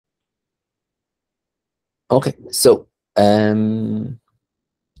Okay, so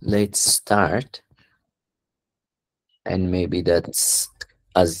let's start. And maybe that's,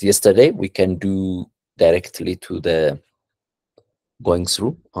 as yesterday, we can do directly to the going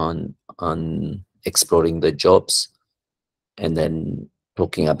through on exploring the jobs and then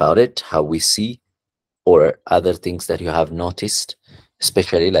talking about it, how we see, or other things that you have noticed,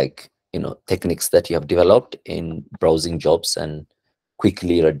 especially like, techniques that you have developed in browsing jobs and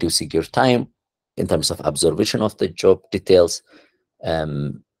quickly reducing your time in terms of observation of the job details,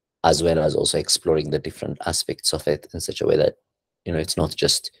 um, as well as also exploring the different aspects of it in such a way that, it's not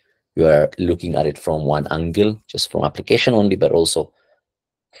just you are looking at it from one angle, just from application only, but also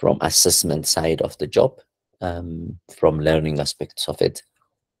from assessment side of the job, from learning aspects of it,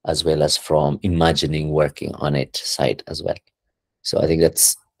 as well as from imagining working on it side as well. So I think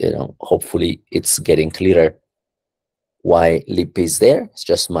that's, hopefully it's getting clearer why LIP is there. It's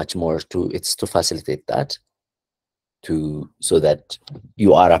just much more it's to facilitate that, so that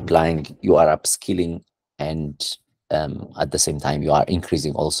you are applying, you are upskilling, and at the same time you are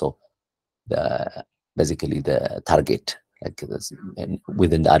increasing also basically the target, like this. And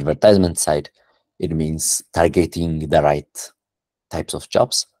within the advertisement side, it means targeting the right types of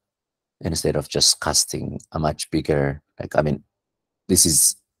jobs instead of just casting a much bigger, like, I mean, this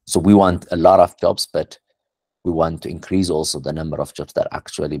is, so we want a lot of jobs, but we want to increase also the number of jobs that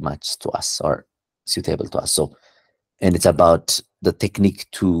actually match to us or suitable to us. So, and it's about the technique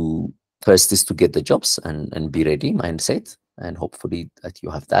to, first is to get the jobs and be ready mindset, and hopefully that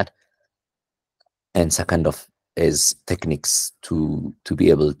you have that. And second of is techniques to be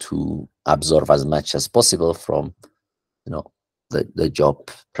able to absorb as much as possible from, the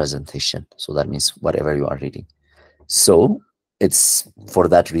job presentation. So that means whatever you are reading. So it's for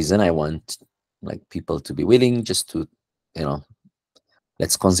that reason I want, like, people to be willing just to,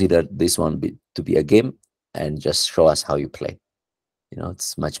 let's consider this one to be a game, and just show us how you play.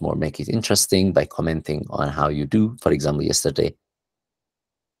 It's much more, make it interesting by commenting on how you do. For example, yesterday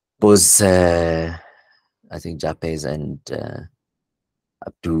was I think Japes and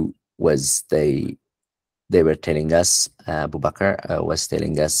Abdu was, they were telling us, Abubakar was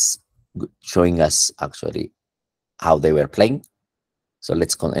telling us, showing us actually how they were playing. So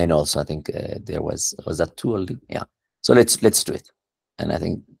let's and also I think there was that two only, yeah. So let's do it, and I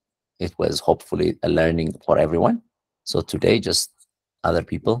think it was hopefully a learning for everyone. So today, just other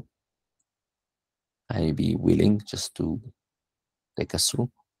people, I be willing just to take us through,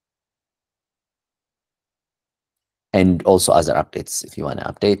 and also other updates if you want to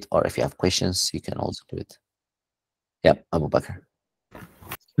update, or if you have questions, you can also do it. Yep, Abubakar.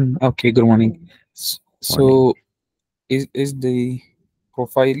 Okay, good morning. Morning. So, is the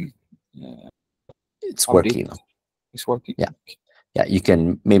profile It's update working now. is working? Yeah, yeah. You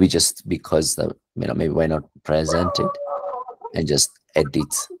can maybe just, because the, maybe why not present it and just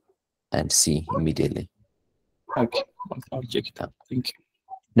edit and see immediately. Okay, I'll check it. Yeah. Thank you.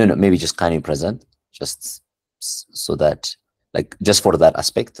 No, maybe just kindly present, just so that, like, just for that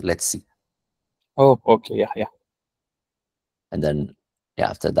aspect, let's see. Oh, okay, yeah. And then, yeah,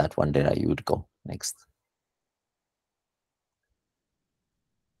 after that one day you would go next.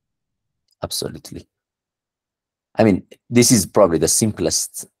 Absolutely. I mean, this is probably the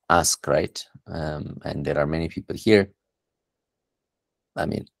simplest ask, right? And there are many people here. I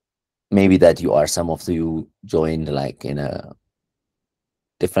mean, maybe that some of you joined like in a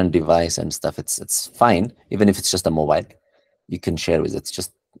different device and stuff. It's fine, even if it's just a mobile, you can share with it. It's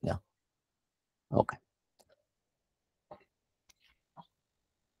just, yeah. Okay.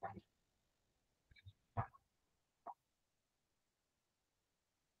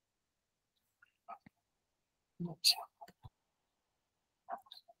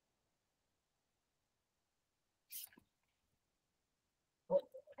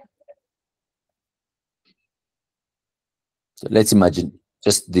 So let's imagine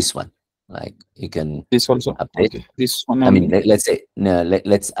just this one. Like, you can This also. update. Okay, this one I only. mean, let's say, no,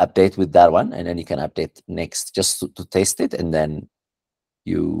 let's update with that one, and then you can update next just to test it. And then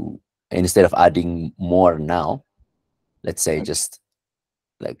you, instead of adding more now, let's say, just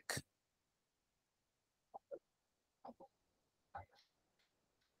like,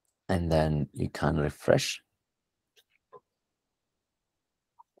 and then you can refresh.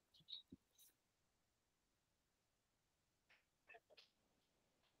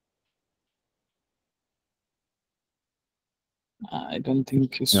 I don't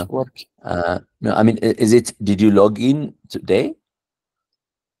think it's No, working. no, I mean, is it, did you log in today?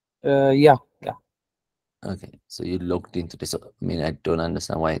 Yeah. Okay, so you logged into this. So, I mean, I don't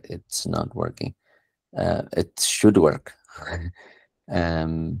understand why it's not working. It should work.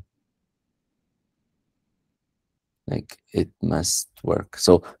 Like it must work.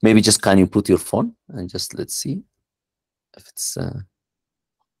 So maybe just can you put your phone and just let's see if it's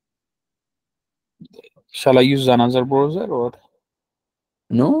Shall I use another browser or?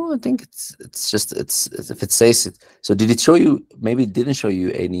 no, I think it's just it's if it says it. So did it show you, maybe it didn't show you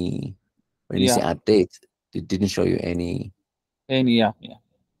any when you say Yeah, update, it didn't show you any, any, yeah.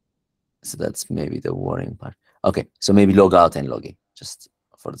 so that's maybe the worrying part. Okay, so maybe log out and log in just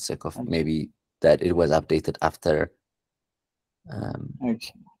for the sake of Okay, maybe that it was updated after um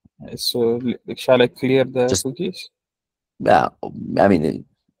okay. So shall I clear the just cookies? yeah, I mean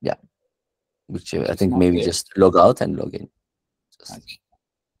yeah, which Okay, I it's think not maybe there. just log out and log in just Okay,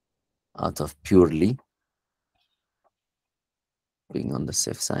 out of purely being on the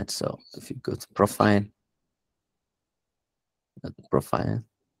safe side. So if you go to profile, profile,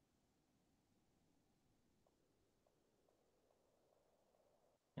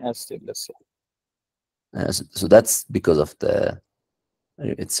 yeah, still let's see. so that's because of the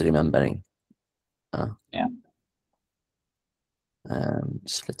it's remembering. Yeah,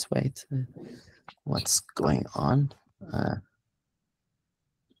 Just let's wait. What's going on?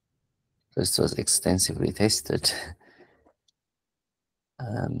 This was extensively tested.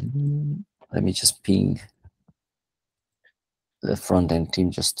 Let me just ping the front end team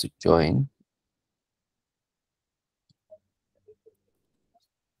just to join.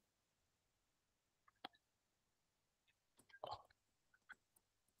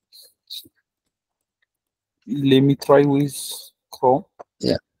 let me try with Chrome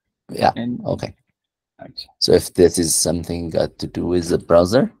Yeah, yeah, and okay. okay, So if this is something got to do with the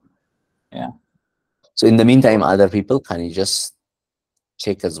browser, yeah. so in the meantime, other people, can you just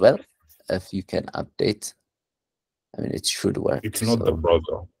check as well if you can update? I mean, it should work. It's not the So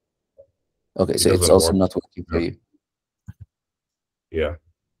browser. okay, It so it's doesn't also work. not working for Yeah. you. Yeah.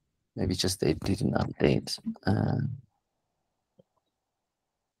 Maybe just they didn't update.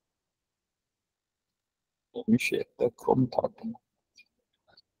 Let me share the Chrome tab.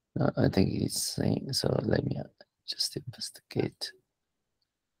 I think he's saying so. Let me just investigate.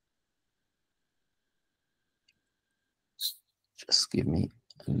 Just give me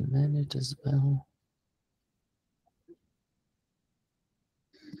a minute as well.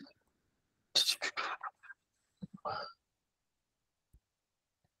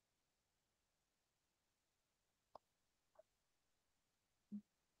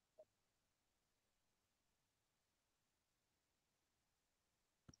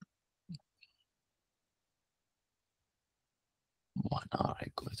 One hour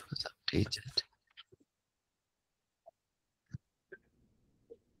ago it was updated.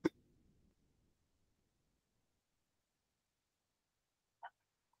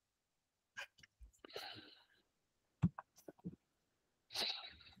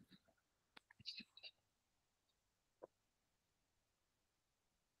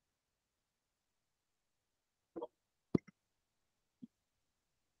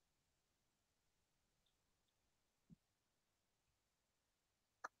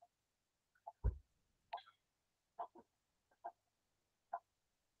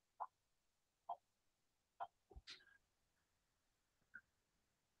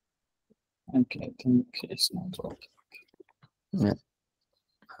 Okay, I think it's not working. Yeah.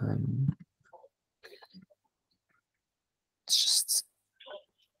 Let's just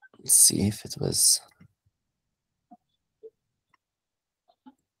see if it was.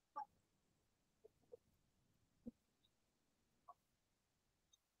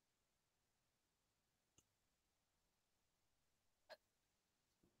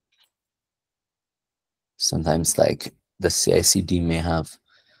 Sometimes like the CI/CD may have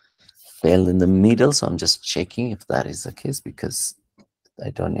failed in the middle, so I'm just checking if that is the case because I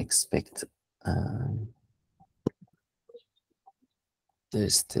don't expect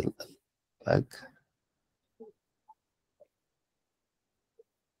there's still a bug.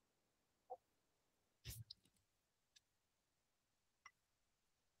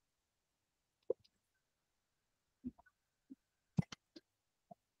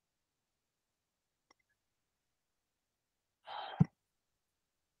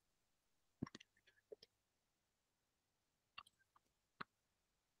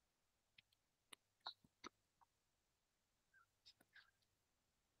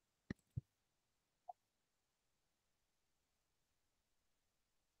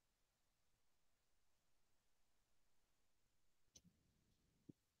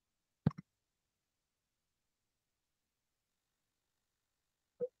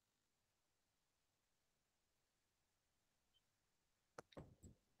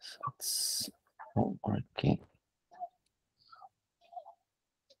 It's not working.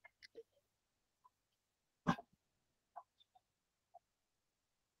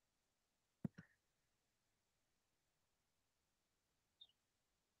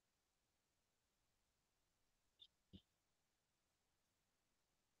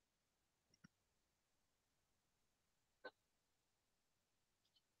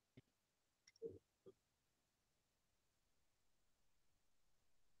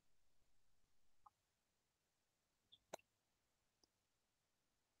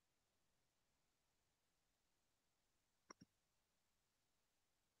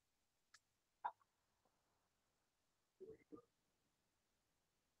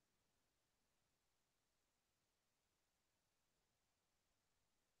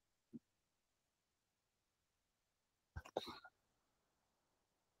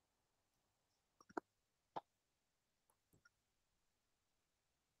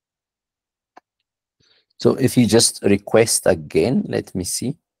 So if you just request again, let me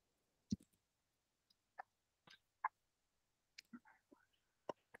see.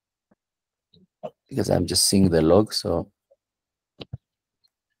 Because I'm just seeing the log, so.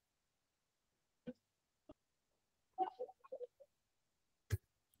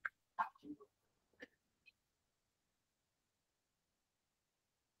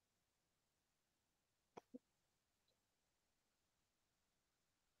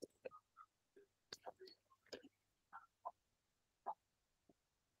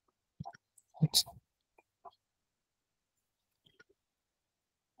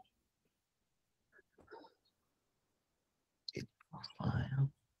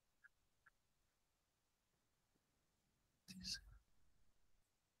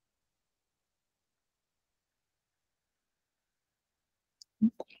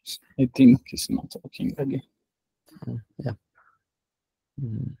 I think it's not working again. Yeah.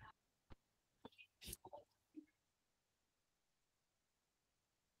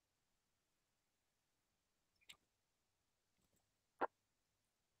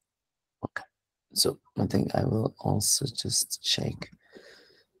 Okay. So I think I will also just check.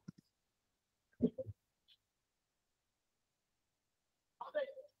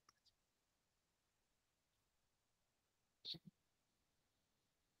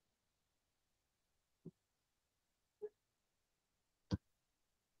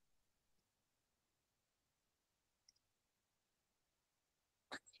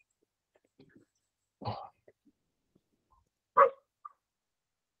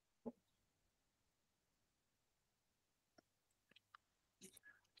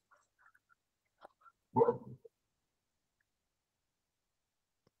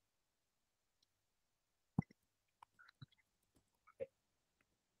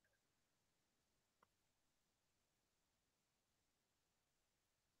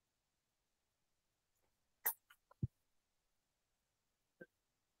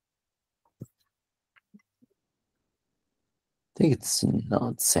 I think it's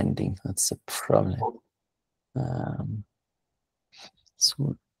not sending. That's a problem.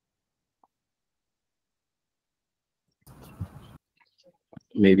 So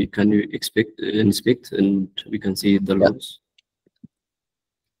maybe can you inspect and we can see the logs?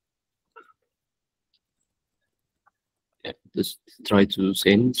 Yeah, just try to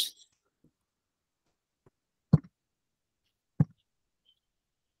send.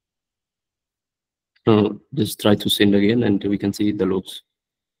 No, just try to send again and we can see the logs.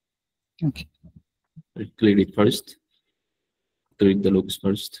 Okay. Clear it first. Clear the logs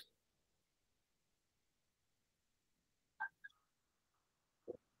first.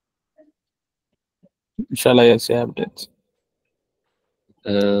 Shall I say updates?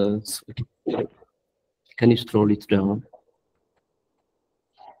 Okay. Can you scroll it down?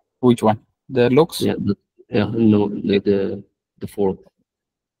 Which one? The looks? Yeah, no, like the fourth.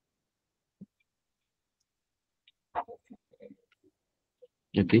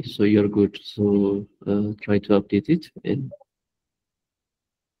 Okay, so you're good. So try to update it and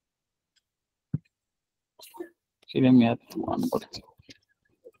Okay, let me add one more thing.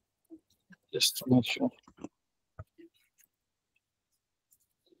 Just to make sure.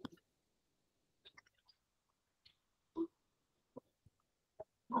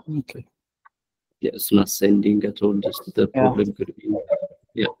 Okay. yeah, it's not sending at all. Just the problem could be.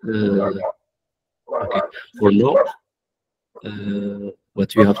 Yeah. Okay. For now,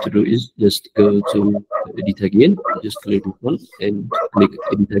 what you have to do is just go to edit again. Just click this one and click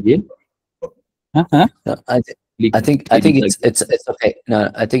edit again. No, I think it's okay.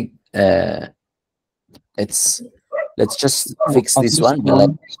 No, I think it's let's just fix this one, but like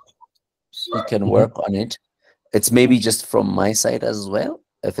we can work on it. It's maybe just from my side as well.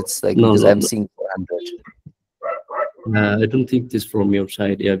 If it's like because I'm seeing 400. I don't think this from your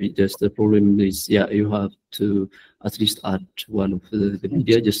side. Yeah, just the problem is you have to at least add one of the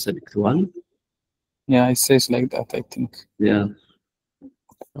media. Just select one. Yeah, it says like that, I think. Yeah.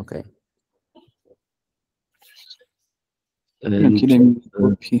 Okay. And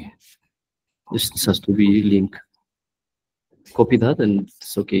okay. This has to be link. Copy that and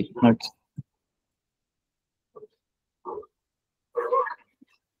it's okay. Okay.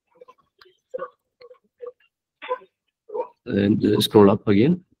 And scroll up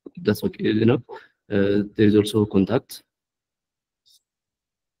again. That's okay enough. There is also contact.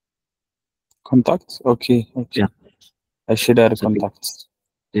 Contacts? Okay. Okay. Yeah. I should add contacts.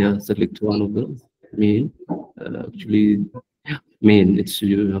 Yeah, select one of them. Main. Actually, main. It's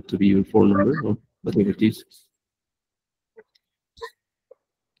you have to be your phone number or whatever it is.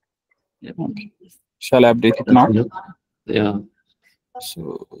 Yeah. Okay. Shall I update it now? Yeah.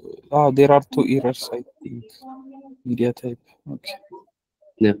 So there are two errors, I think. Media type. Okay.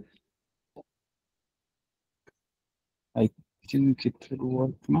 Yeah. I think it will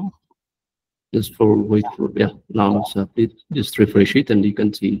work now. Just for wait for now it's please just refresh it and you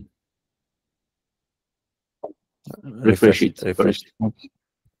can see. Refresh it. Refresh. Okay.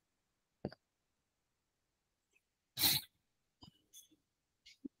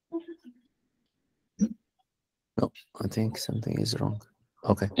 No, I think something is wrong.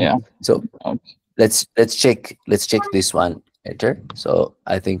 Okay. Yeah. So Okay. let's check this one later. So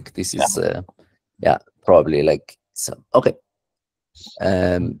I think this is probably like some okay.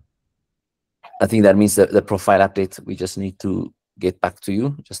 I think that means that the profile update, we just need to get back to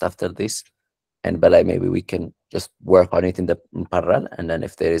you just after this. And Belay, maybe we can just work on it in parallel, and then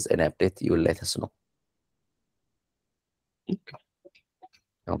if there is an update, you will let us know.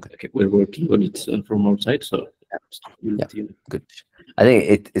 Okay. We're working on it from our side, so we'll yeah, good. I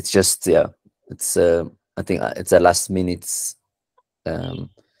think it's just it's I think it's a last minute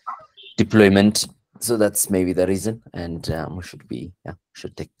deployment, so that's maybe the reason, and we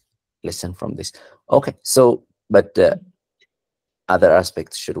should take lesson from this. Okay, so but other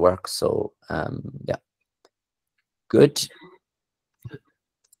aspects should work. So yeah, good.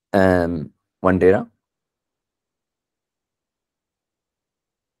 One data.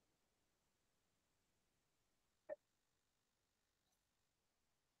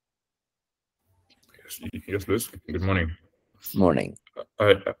 Yes, Liz. Good morning. Morning.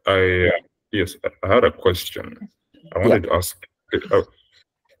 Yes, I had a question. I wanted to ask.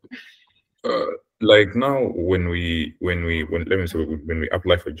 Like now, when let me say when we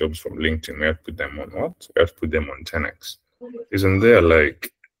apply for jobs from LinkedIn, we have to put them on what? We have to put them on 10x. Isn't there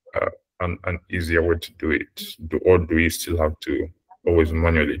like an easier way to do it? Or do we still have to always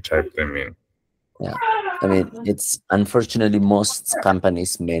manually type them in? Yeah, I mean, it's unfortunately most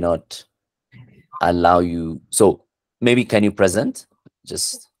companies may not allow you. So maybe can you present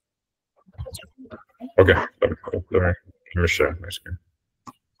just? Okay, let me share my screen.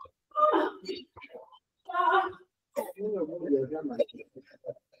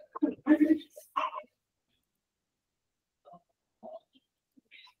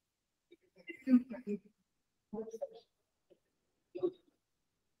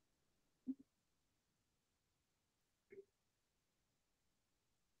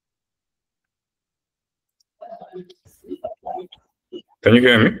 Can you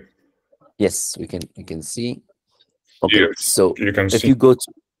hear me? Yes, we can see. Okay, yes, so you can if see.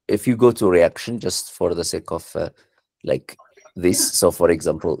 you go to reaction, just for the sake of like this, so for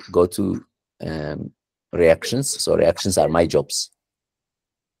example, go to reactions. So reactions are my jobs.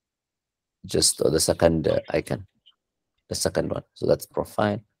 Just the second icon, the second one. So that's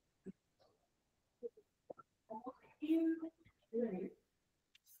profile.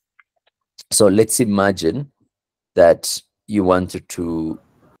 So let's imagine that you wanted to,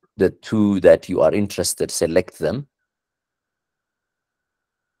 the two that you are interested, select them.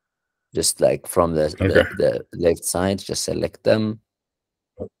 Just like from the left side, just select them.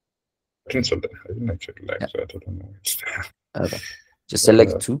 I didn't actually like that. I don't know. Okay, just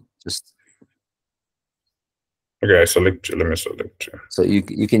select two. Just okay. I select two. Let me select two. So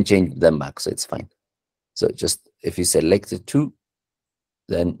you can change them back, so it's fine. So just if you select the two,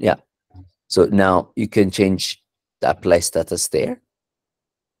 then yeah. So now you can change the apply status there.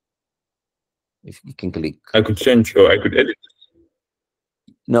 If you can click. I could change, or I could edit.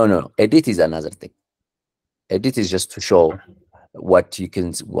 No. Edit is another thing. Edit is just to show what you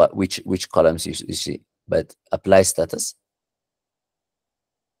can, which columns you see. But apply status.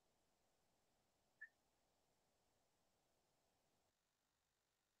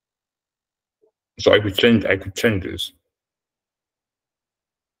 So I could change this.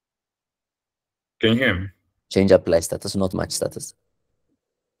 Can you hear me? Change apply status, not match status.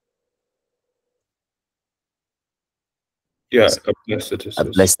 Yeah, apply status.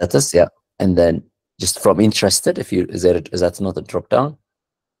 Apply status, yeah. And then just from interested, if you is that not a drop down?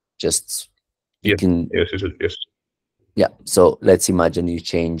 Just you can yes. Yeah. So let's imagine you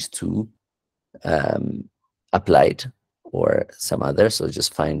change to applied or some other. So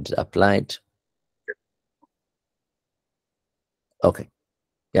just find applied. Okay.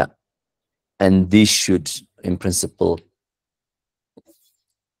 Yeah. And this should, in principle,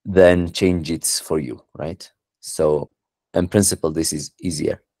 then change it for you, right? So in principle, this is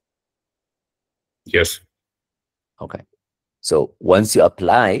easier. Yes. Okay. So once you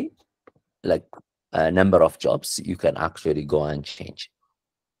apply, like a number of jobs, you can actually go and change,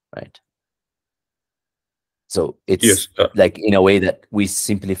 right? So it's like in a way that we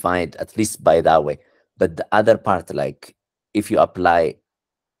simplified, at least by that way. But the other part, like if you apply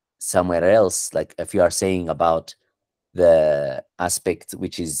somewhere else, like if you are saying about the aspect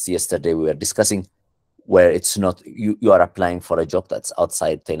which is yesterday we were discussing, where it's not you are applying for a job that's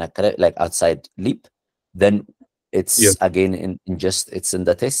outside Tainakare, like outside LEAP, then it's Yes. again in just it's in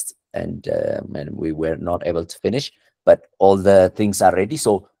the test, and we were not able to finish, but all the things are ready.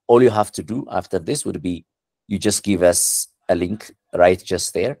 So all you have to do after this would be you just give us a link right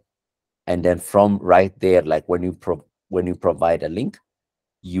just there, and then from right there, like when you provide a link,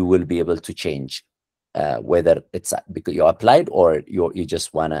 you will be able to change whether it's because you applied or you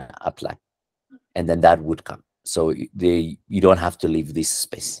just want to apply, and then that would come. So you don't have to leave this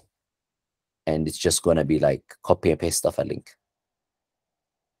space, and it's just going to be like copy and paste of a link.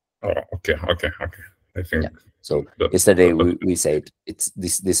 Oh, okay. I think so. Yesterday we said it's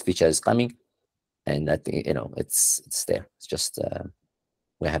this feature is coming, and I think it's there. It's just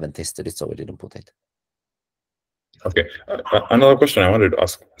we haven't tested it, so we didn't put it. Okay. Another question I wanted to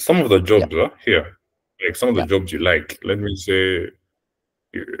ask: some of the jobs here, like some of the jobs you like. Let me say,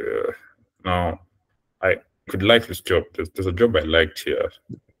 now I could like this job. There's a job I liked here.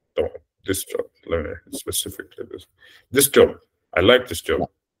 Oh, this job. Let me specifically this job. I like this job.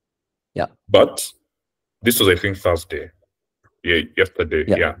 Yeah. But this was, I think, Thursday. Yeah, yesterday.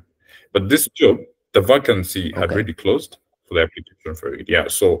 Yeah. But this job, the vacancy had already closed for the application for it. Yeah.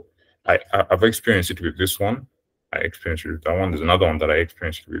 So I've experienced it with this one. I experienced it with that one. There's another one that I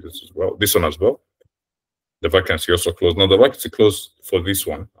experienced with this as well. This one as well. The vacancy also closed. Now the vacancy closed for this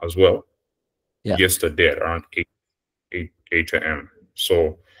one as well. Yeah. Yesterday at around 8 a.m.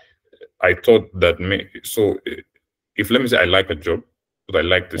 So I thought that if let me say I like a job, but I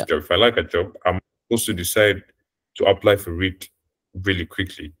like this job. If I like a job, I'm supposed to decide to apply for it really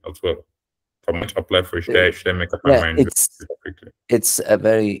quickly as well. If I'm going to apply for it, should I make up my mind really quickly? It's a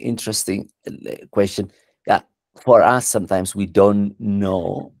very interesting question. Yeah, for us, sometimes we don't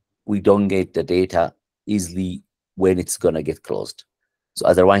know, we don't get the data easily when it's going to get closed. So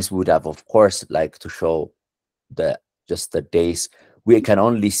otherwise we would have, of course, like to show just the days. We can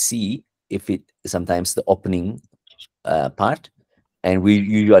only see if it sometimes the opening part, and we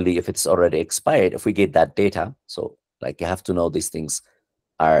usually, if it's already expired, if we get that data. So like you have to know these things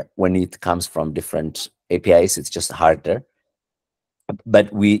are when it comes from different APIs, it's just harder.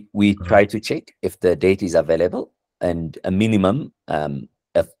 But we try to check if the date is available, and a minimum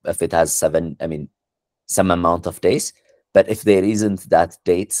if it has some amount of days. But if there isn't that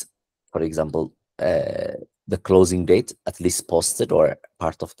date, for example, the closing date at least posted or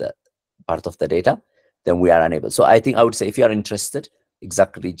part of the data, then we are unable. So I think I would say if you are interested,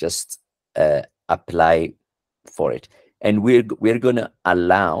 exactly just apply for it. And we're going to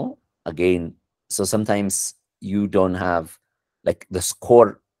allow again. So sometimes you don't have, like, the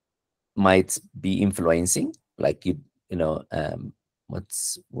score might be influencing, like where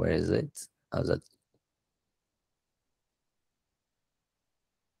is it? How's that?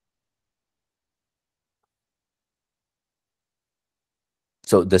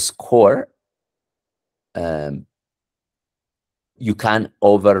 So the score, you can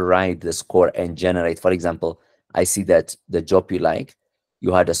override the score and generate. For example, I see that the job you like,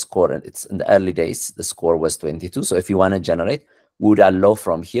 you had a score, and it's in the early days, the score was 22. So if you want to generate, we would allow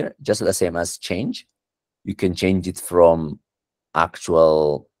from here, just the same as change. You can change it from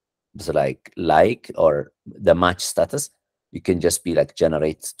actual, so like or the match status. You can just be like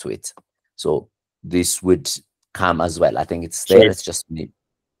generate to it. So this would come as well. I think it's there. It's just me.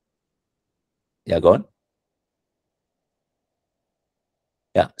 Yeah, go on.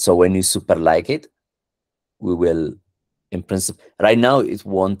 Yeah. So when you super like it, we will, in principle, right now it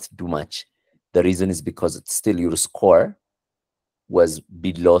won't do much. The reason is because it's still your score was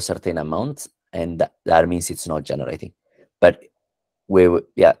below certain amount, and that means it's not generating. But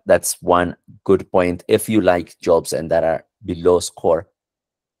that's one good point. If you like jobs and that are below score,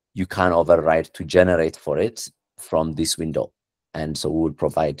 you can override to generate for it from this window. And so we will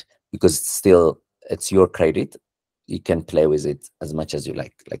provide, because still it's your credit, you can play with it as much as you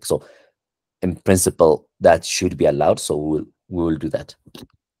like. So in principle, that should be allowed. So we will do that.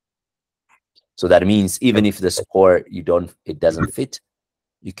 So that means even if the score it doesn't fit,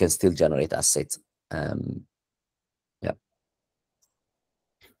 you can still generate assets. Yeah.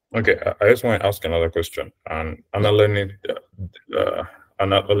 Okay, I just want to ask another question. An analytic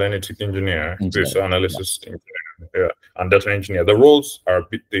engineer, this analysis engineer, and data engineer. The roles are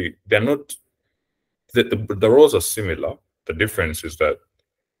they're not. The roles are similar. The difference is that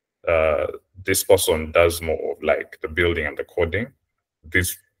this person does more of like the building and the coding.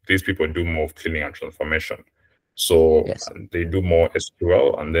 These people do more of cleaning and transformation. So they do more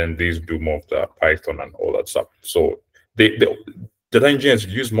SQL, and then these do more of the Python and all that stuff. So the data engineers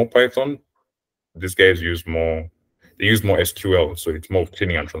use more Python. These guys use more. They use more SQL, so it's more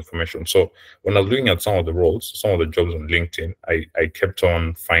cleaning and transformation. So when I was looking at some of the roles, some of the jobs on LinkedIn, I kept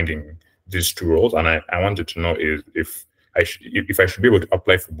on finding these two roles, and I wanted to know if I should be able to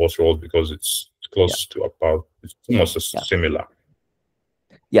apply for both roles because it's close to about, it's almost similar.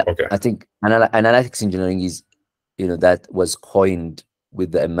 Yeah. Okay. I think analytics engineering is, that was coined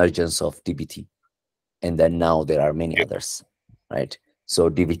with the emergence of DBT, and then now there are many others, right? So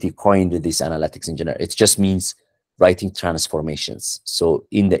DBT coined this analytics engineer. It just means writing transformations. So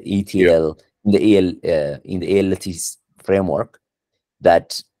in the ETL, in the ALT framework,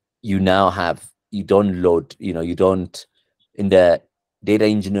 that you now have, you don't load, you don't, in the data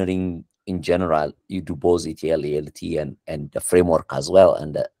engineering in general, you do both ETL, ALT, and the framework as well,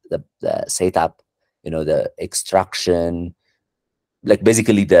 and the setup, the extraction, like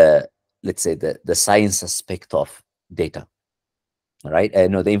basically let's say the science aspect of data, right?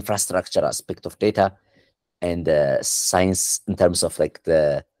 The infrastructure aspect of data, and the science in terms of like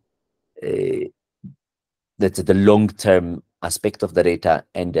the long-term aspect of the data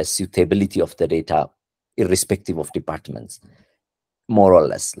and the suitability of the data, irrespective of departments, more or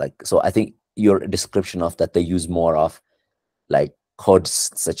less. Like, so I think your description of that they use more of like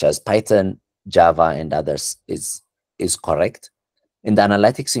codes such as Python, Java, and others is correct. In the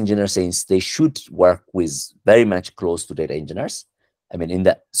analytics engineer sense, they should work with very much close to data engineers. I mean,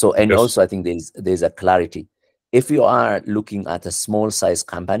 and also I think there's a clarity. If you are looking at a small size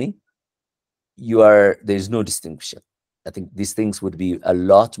company, there's no distinction. I think these things would be a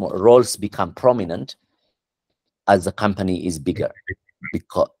lot more, roles become prominent as the company is bigger,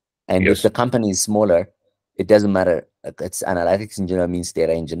 and if the company is smaller, it doesn't matter. It's analytics engineer means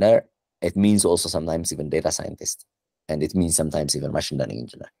data engineer. It means also sometimes even data scientist, and it means sometimes even machine learning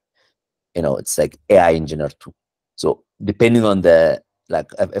engineer. It's like AI engineer too. So depending on the,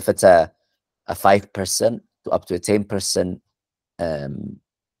 like, if it's a 5% to up to a 10%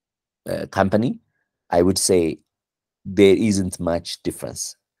 company, I would say there isn't much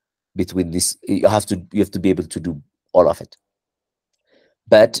difference between this. You have to be able to do all of it.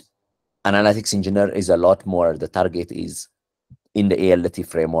 But analytics engineer is a lot more, the target is in the ALT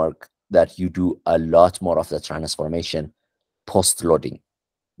framework, that you do a lot more of the transformation post-loading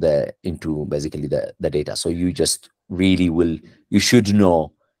into basically the data. So you just really you should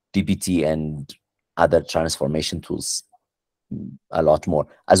know DBT and other transformation tools a lot more,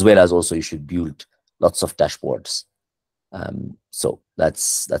 as well as also you should build lots of dashboards. So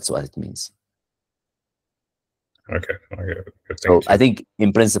that's what it means. Okay. So I think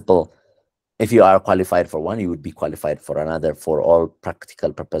in principle, if you are qualified for one, you would be qualified for another for all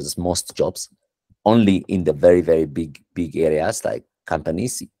practical purposes. Most jobs, only in the very, very big areas like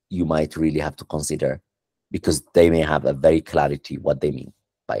companies, you might really have to consider, because they may have a very clarity what they mean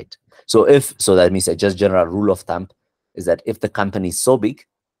by it. So that means a just general rule of thumb is that if the company is so big,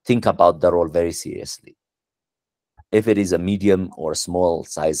 think about the role very seriously. If it is a medium or small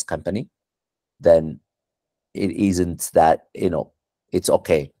size company, then it isn't that, it's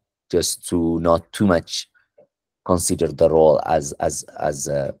okay just to not too much consider the role as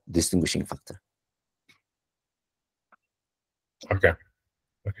a distinguishing factor. Okay.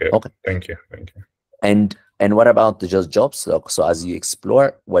 Thank you. And what about the just jobs? So as you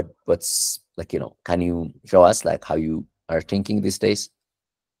explore, what's like, can you show us like how you are thinking these days?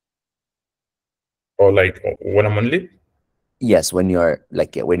 Or like when I'm on leave? Yes, when you're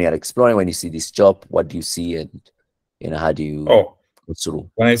exploring, when you see this job, what do you see, and how do you go through?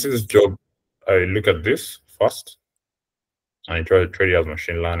 When I see this job, I look at this first, and I try to treat it as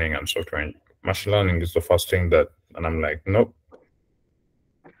machine learning and software. Machine learning is the first thing and I'm like, nope.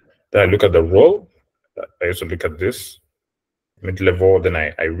 Then I look at the role. I also look at this mid-level. Then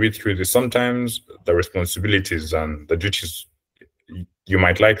I read through this. Sometimes the responsibilities and the duties, you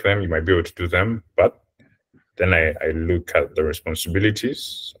might like them, you might be able to do them, but then I look at the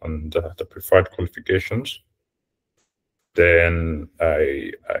responsibilities and the preferred qualifications. Then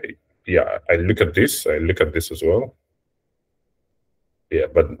I look at this. I look at this as well. Yeah,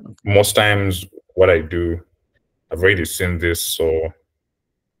 but most times what I do, I've already seen this, so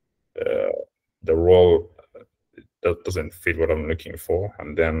the role that doesn't fit what I'm looking for,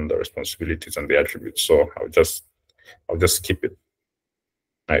 and then the responsibilities and the attributes. So I'll just skip it.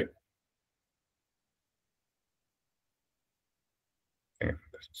 I'm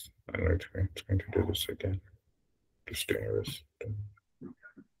going to do this again. Just doing this.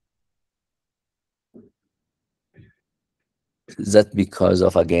 Is that because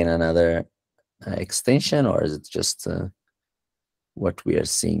of, again, another extension, or is it just what we are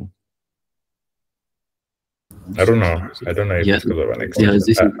seeing? I don't know. I don't know if Yeah, it's because of an yeah, extension. this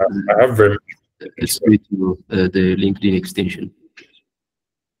is I have very it's due to the LinkedIn extension.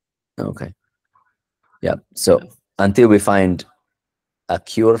 Okay. Yeah. So until we find a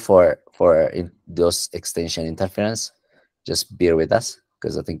cure for those extension interference, just bear with us,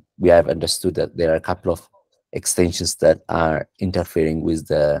 because I think we have understood that there are a couple of extensions that are interfering with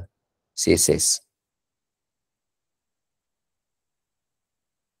the CSS.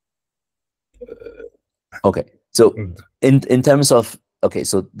 Okay. So in terms of, okay,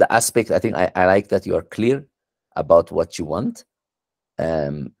 so the aspect, I think I like that you are clear about what you want.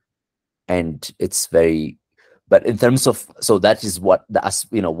 And it's very, but in terms of, so that is what the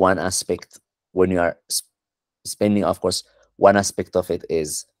one aspect when you are spending, of course, one aspect of it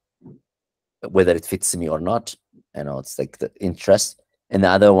is whether it fits me or not. It's like the interest, and the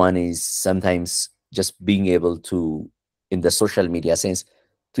other one is sometimes just being able to, in the social media sense,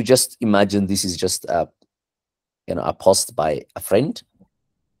 to just imagine this is just a post by a friend,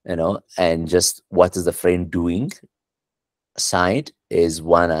 and just what is the friend doing side is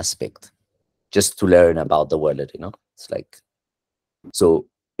one aspect, just to learn about the world. It's like, so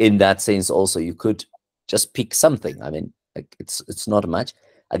in that sense also you could just pick something. I mean, like, it's not much.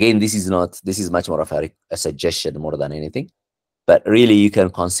 Again, this is much more of a suggestion more than anything, but really you can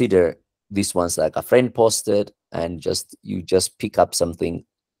consider this one's like a friend posted, and you just pick up something,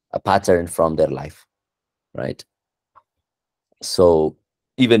 a pattern from their life, right? So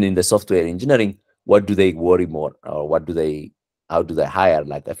even in the software engineering, what do they worry more, or how do they hire?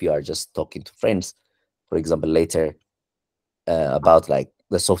 Like if you are just talking to friends, for example, later, about like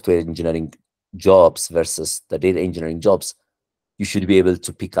the software engineering jobs versus the data engineering jobs, you should be able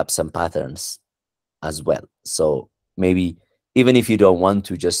to pick up some patterns as well. So maybe even if you don't want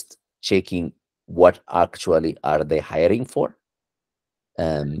to, just checking what actually are they hiring for,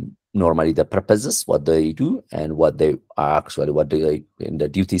 normally the purposes, what they do, and what they are actually, what they in the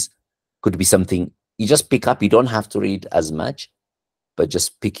duties, could be something you just pick up. You don't have to read as much, but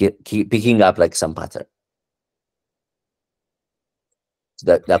just keep picking up like some pattern.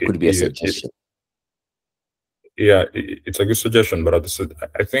 So that could be a suggestion. Yeah, it's a good suggestion, but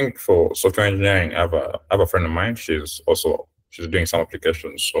I think for software engineering, I have a friend of mine. She's doing some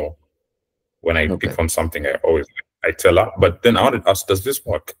applications. So when I pick on something, I tell her. But then I wanted to ask, does this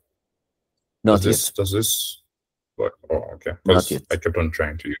work? Not yet. Does this work? Oh, okay. Not Because yet. I kept on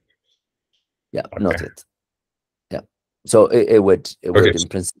trying to use it. Yeah, Okay. not yet. Yeah. So it would Okay. in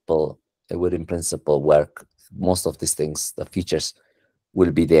principle work. Most of these things, the features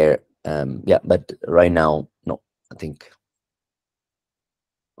will be there. Yeah, but right now, no, I think.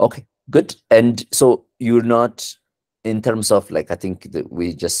 Okay, good. And so you're not, in terms of like, I think that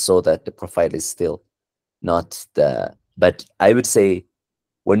we just saw that the profile is still not but I would say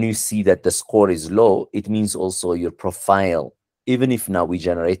when you see that the score is low, it means also your profile, even if now we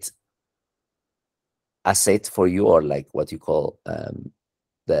generate a set for you, or like what you call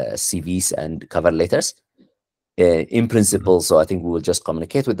the CVs and cover letters, in principle. So I think we will just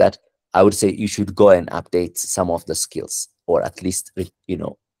communicate with that. I would say you should go and update some of the skills, or at least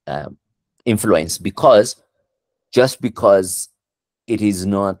influence, because just because it is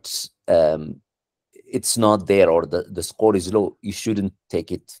not it's not there, or the score is low, you shouldn't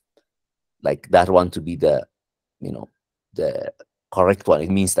take it like that one to be the the correct one. It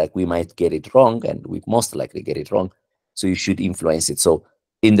means like we might get it wrong, and we most likely get it wrong, so you should influence it. So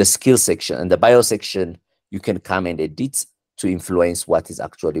in the skill section and the bio section, you can come and edit to influence what is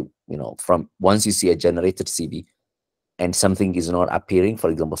actually, from once you see a generated CV and something is not appearing, for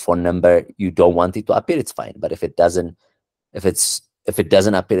example, phone number, you don't want it to appear, it's fine. But if it doesn't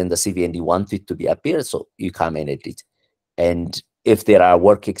appear in the CV and you want it to be appear, so you come and edit. And if there are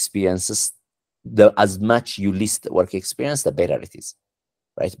work experiences, as much you list the work experience, the better it is,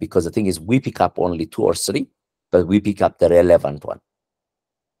 right? Because the thing is, we pick up only 2 or 3, but we pick up the relevant one.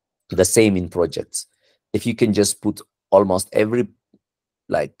 The same in projects. If you can just put almost every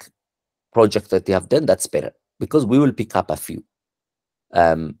like project that you have done, that's better, because we will pick up a few,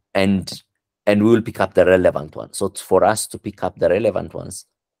 and we will pick up the relevant ones. So for us to pick up the relevant ones,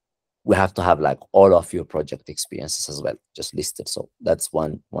 we have to have like all of your project experiences as well, just listed. So that's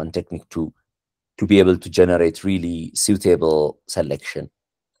one technique to be able to generate really suitable selection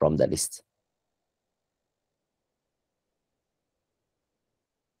from the list.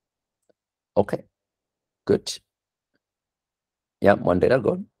 Okay, good. Yeah, one data,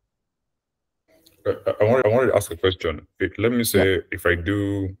 go on. I wanted to ask a question. Let me say, if I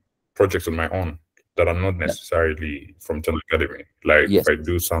do projects on my own that are not necessarily from Channel Academy, like if I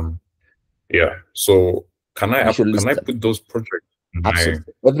do some, so can I put those projects in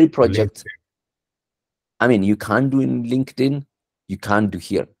Absolutely. my Every project, LinkedIn? I mean, you can't do in LinkedIn, you can't do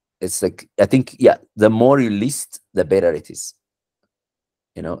here. It's like, I think, yeah, the more you list, the better it is.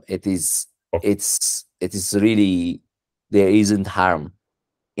 You know, it is really, there isn't harm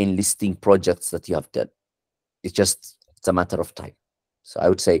in listing projects that you have done. It's a matter of time. So I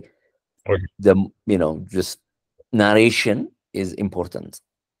would say just narration is important.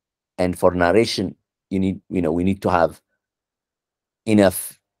 And for narration, we need to have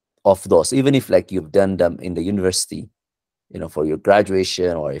enough of those, even if like you've done them in the university, for your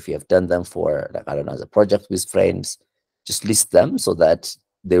graduation, or if you have done them for, like, I don't know, as a project with friends, just list them so that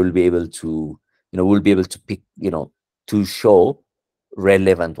they will be able to, we'll be able to pick, to show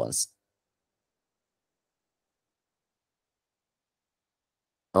relevant ones.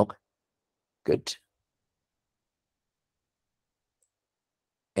 Okay, good.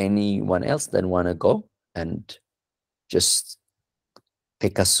 Anyone else then want to go and just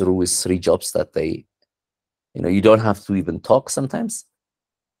take us through with 3 jobs that they, you don't have to even talk sometimes.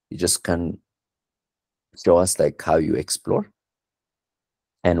 You just can show us like how you explore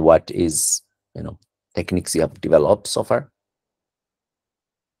and what is, techniques you have developed so far.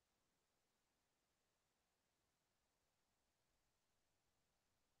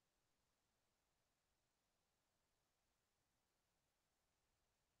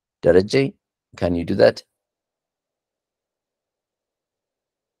 Darajay, can you do that?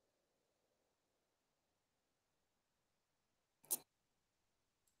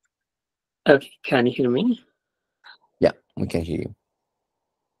 Okay, can you hear me? Yeah, we can hear you.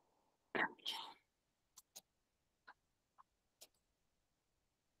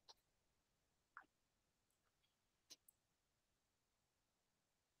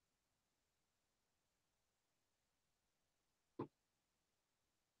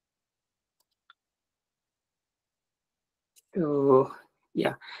 So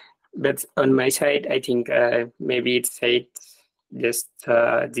yeah, but on my side, I think maybe it said just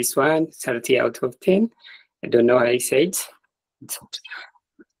this one, 30 out of 10. I don't know how I said.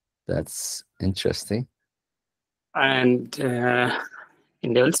 That's interesting. And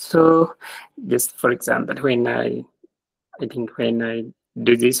also, just for example, when I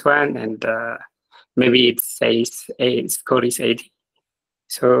do this one, and maybe it says a score is 80.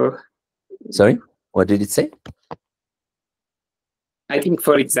 So sorry, what did it say? I think,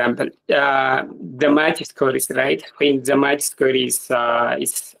 for example, the match score is right when the match score is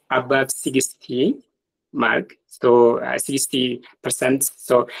above 60 mark, so 60%.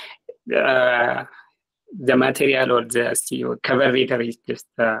 So the material or the cover letter is just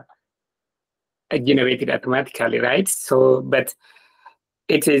generated automatically, right? So, but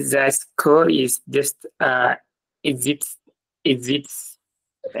it is the score is just is it 80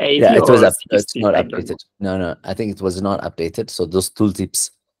 Yeah, it was or it's 60? not updated. No, I think it was not updated. So those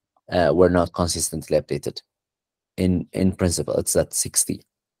tooltips were not consistently updated. In principle, it's at 60.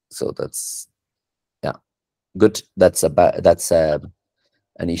 So that's, yeah, good. That's an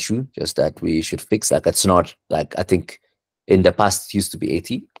issue just that we should fix. Like, it's not like, I think in the past it used to be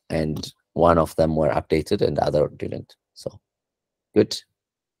 80, and one of them were updated and the other didn't. So good.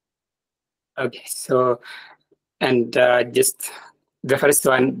 Okay, so and just the first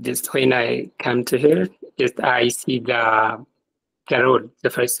one, just when I come to here, just I see the role, the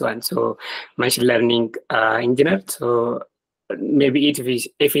first one. So machine learning engineer. So maybe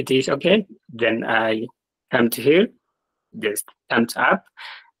if it is okay, then I come to here, just thumbs up.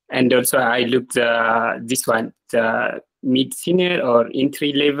 And also I look this one, the mid senior or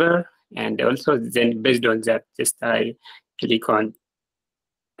entry level, and also then based on that, just I click on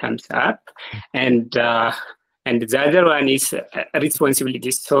thumbs up. And the other one is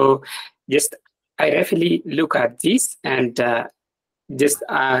responsibilities. So just I roughly look at this, and just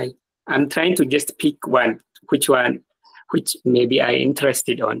I'm trying to just pick which maybe I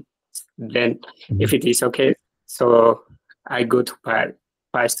interested on. Then if it is okay, so I go to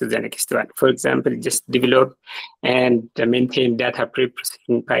pass to the next one. For example, just develop and maintain data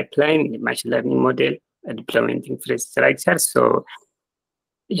pre-processing pipeline, machine learning model, deployment infrastructure. So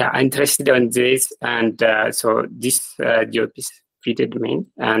yeah, I'm interested on this, and so this job is fitted me,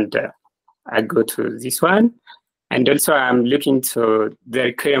 and I go to this one. And also I'm looking to the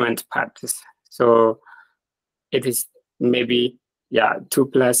requirement parts. So it is maybe,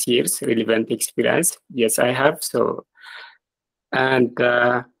 2+ years relevant experience. Yes, I have. So, and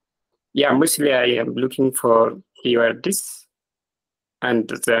mostly I am looking for keywords, and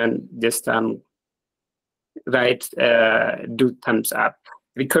then just do thumbs up.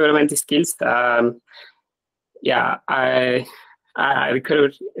 Requirement skills. I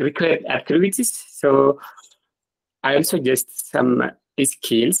require activities. So I also just some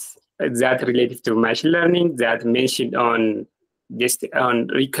skills that related to machine learning that mentioned on just on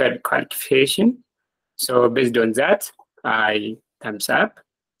required qualification. So based on that, I thumbs up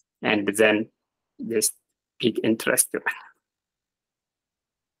and then just pick interest.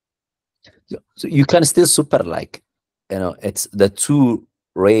 So you can still super like, it's the two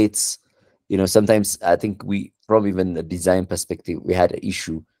rates. Sometimes I think from even the design perspective, we had an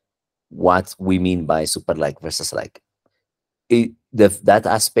issue what we mean by super like versus like. That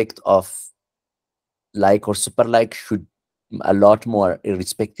aspect of like or super like should a lot more,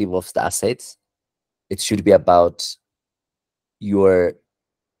 irrespective of the assets. It should be about your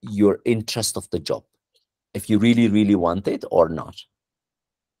interest of the job, if you really, really want it or not.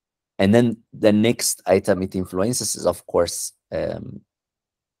 And then the next item it influences is, of course,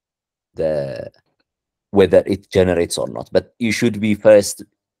 whether it generates or not. But you should be first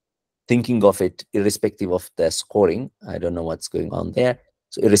thinking of it irrespective of the scoring. I don't know what's going on there.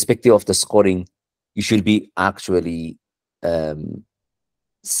 So irrespective of the scoring, you should be actually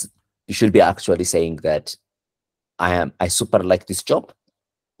saying that I super like this job,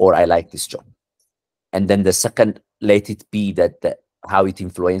 or I like this job. And then the second, let it be that how it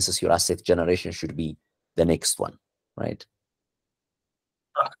influences your asset generation should be the next one, right?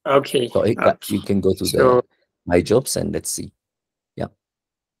 Okay. So you can go to my jobs and let's see. Yeah.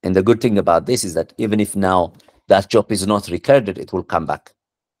 And the good thing about this is that even if now that job is not recorded, it will come back.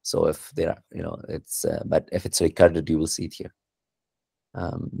 So if there are, it's but if it's recorded, you will see it here.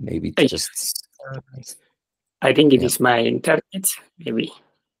 Maybe it's just. I think it is my internet, maybe.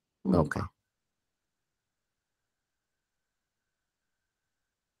 Okay.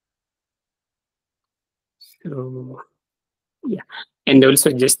 So yeah, and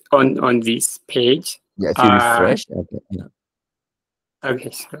also just on this page. Yeah, if you refresh. Okay. Yeah.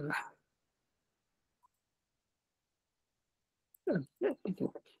 Okay. So.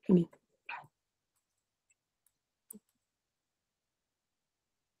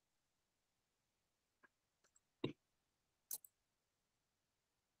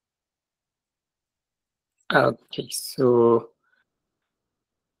 Okay, so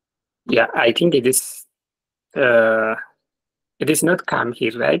yeah, I think it is not come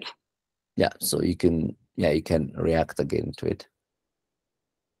here, right? Yeah, so you can react again to it.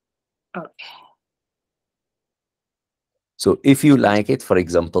 Okay. So if you like it, for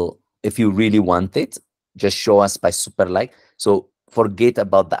example, if you really want it, just show us by super like. So forget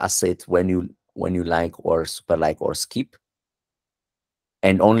about the asset when you like or super like or skip,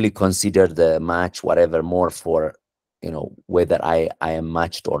 and only consider the match, whatever, more for whether I am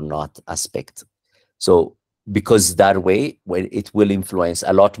matched or not aspect. So because that way, when it will influence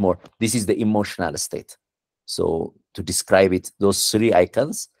a lot more. This is the emotional state. So to describe it, those three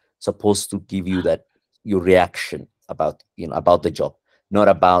icons supposed to give you that your reaction about about the job, not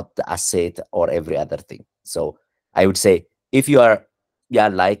about the asset or every other thing. So I would say if you are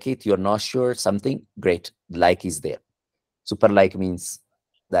like it, you're not sure something, great, like is there. Super like means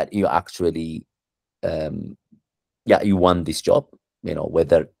that you actually you want this job,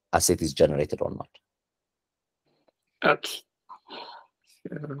 whether asset is generated or not. Okay.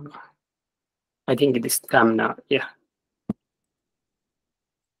 So I think it is come now. Yeah.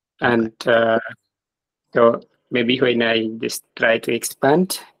 And so maybe when I just try to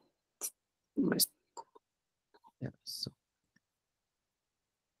expand. Yeah. So.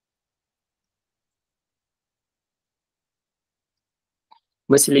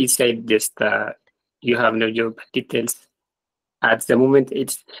 Mostly said just you have no job details. At the moment,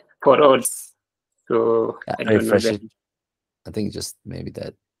 it's for all. So I don't know that. I think just maybe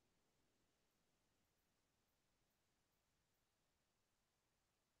that.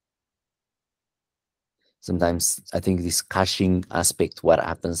 Sometimes I think this caching aspect, what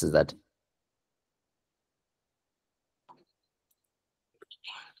happens is that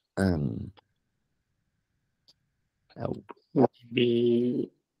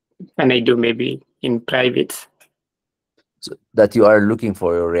maybe can I do maybe in private? So that you are looking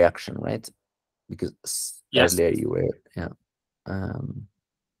for your reaction, right? Because yes. Earlier you were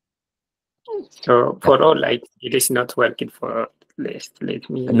so for all, like it is not working for let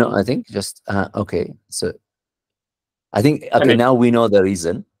me. No, I think just okay. So I think okay, now we know the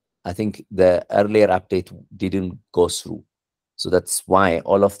reason. I think the earlier update didn't go through, so that's why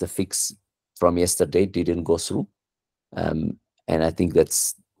all of the fix from yesterday didn't go through. And I think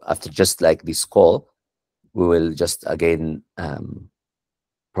that's after just like this call, we will just again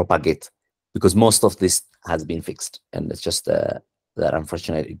propagate, because most of this has been fixed, and it's just that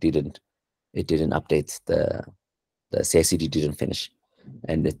unfortunately it didn't update, the CI/CD didn't finish,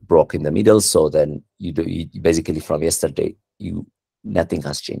 and it broke in the middle. So then you basically from yesterday nothing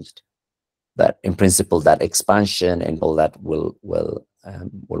has changed. that in principle that expansion and all that will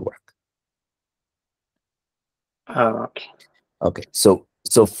work. Okay. Okay, so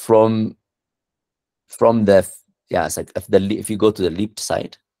from the it's like if you go to the leaped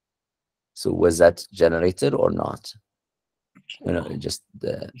side, so was that generated or not? You know, just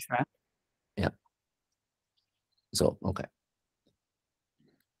the so okay.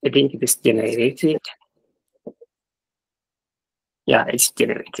 I think it is generated. Yeah, it's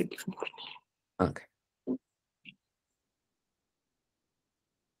generated. Okay.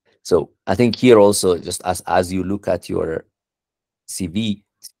 So I think here also, just as you look at your CV,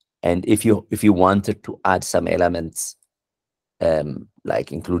 and if you wanted to add some elements,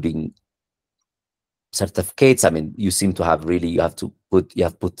 like including certificates, I mean, you seem to have really, you have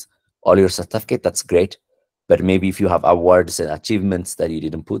put all your certificate. That's great, but maybe if you have awards and achievements that you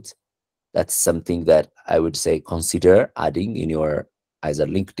didn't put, that's something that I would say consider adding in your either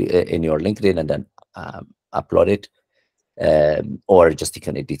LinkedIn and then upload it, or just you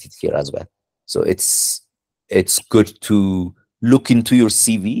can edit it here as well. So it's good to look into your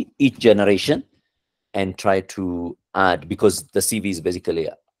CV each generation and try to add, because the CV is basically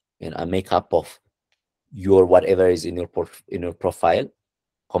a makeup of your whatever is in your profile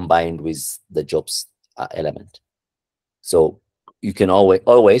combined with the jobs element. So you can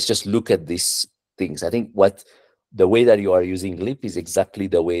always just look at these things. I think the way that you are using Leap is exactly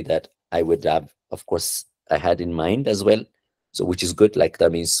the way that I would have, of course, I had in mind as well. So which is good. Like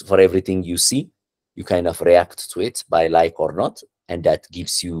that means for everything you see, you kind of react to it by like or not, and that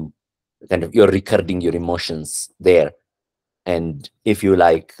gives you kind of, you're recording your emotions there. And if you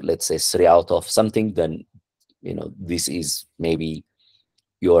like, let's say 3 out of something, then this is maybe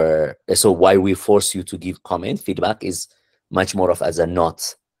so why we force you to give comment feedback is much more of as a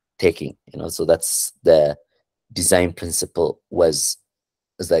not taking, so that's the design principle was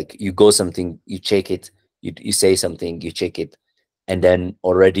like you go something, you check it, you say something, you check it, and then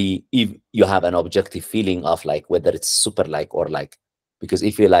already if you have an objective feeling of like whether it's super like or like, because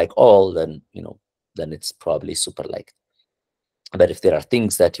if you like all, then then it's probably super like. But if there are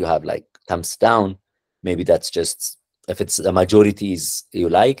things that you have like thumbs down, maybe that's just, if it's the majority is you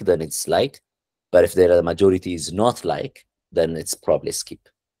like, then it's like, but if there are the majority is not like, then it's probably skip,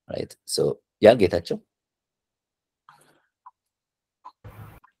 right? So yeah, Getacho.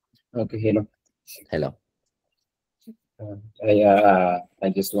 Okay, hello. Hello. I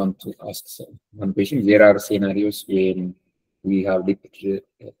just want to ask one question. There are scenarios when we have different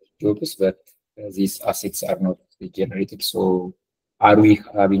jobs, but these assets are not generated. So, are we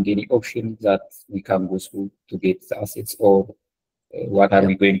having any option that we can go through to get the assets, or what are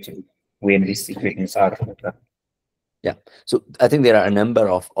we going to do when these situations are? Yeah. So I think there are a number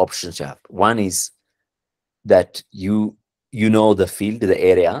of options you have. One is that you know the field, the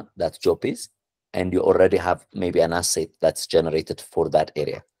area that job is, and you already have maybe an asset that's generated for that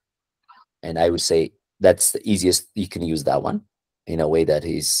area. And I would say that's the easiest. You can use that one in a way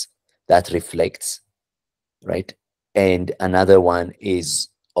that reflects, right? And another one is,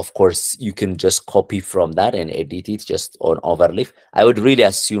 of course, you can just copy from that and edit it just on overlay. I would really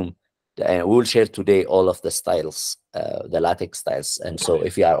assume, and we'll share today all of the styles, the latex styles. And so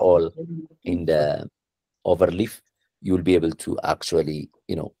if you are all in the overleaf, you'll be able to actually,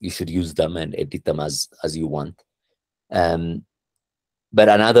 you should use them and edit them as you want. But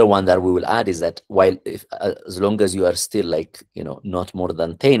another one that we will add is that as long as you are still like, not more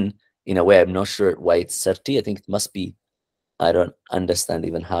than 10, in a way, I'm not sure why it's 30. I think it must be, I don't understand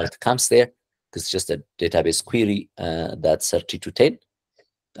even how it comes there, because it's just a database query that's 30 to 10.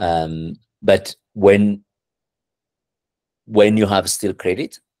 But when you have still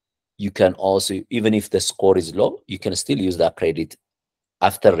credit, you can also, even if the score is low, you can still use that credit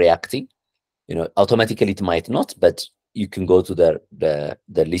after reacting. Automatically it might not, but you can go to the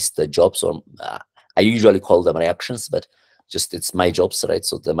list, the jobs, or I usually call them reactions, but just it's my jobs, right?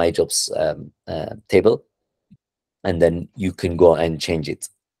 So the my jobs table, and then you can go and change it,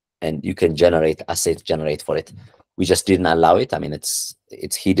 and you can generate generate for it. We just didn't allow it. I mean, it's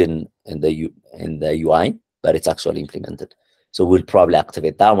hidden in the UI, but it's actually implemented. So we'll probably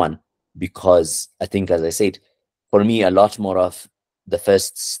activate that one, because I think, as I said, for me, a lot more of the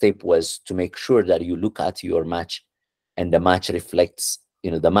first step was to make sure that you look at your match, and the match reflects,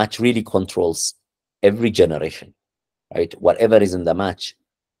 the match really controls every generation, right? Whatever is in the match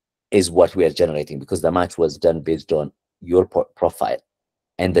is what we are generating, because the match was done based on your profile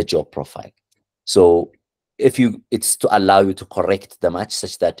and the job profile. So it's to allow you to correct the match,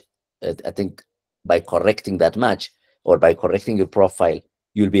 such that I think by correcting that match, or by correcting your profile,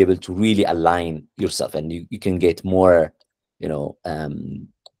 you'll be able to really align yourself, and you can get more,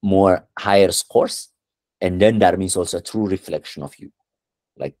 more higher scores, and then that means also a true reflection of you.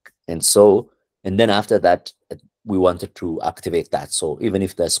 Like, and then after that, we wanted to activate that. So even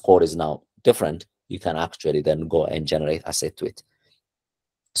if the score is now different, you can actually then go and generate asset to it.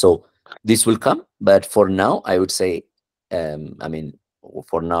 So this will come, but for now, I would say, I mean,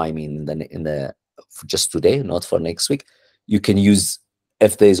 for now, I mean, just today, not for next week, you can use,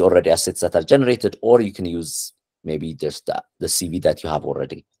 if there is already assets that are generated, or you can use maybe just the CV that you have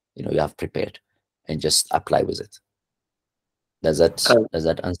already, you have prepared, and just apply with it. Does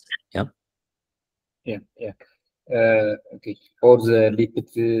that answer? Yeah. Yeah. Okay. For the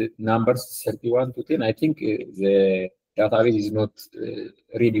liquid numbers 31 to 10, I think the database is not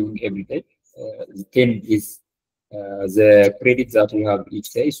redoing every day. 10 is the credits that we have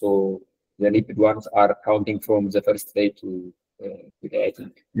each day. So the liquid ones are counting from the first day to today, I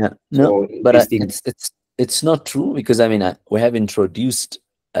think. Yeah. So No, but it's not true, because I mean, we have introduced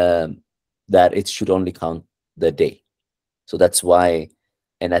that it should only count the day. So that's why,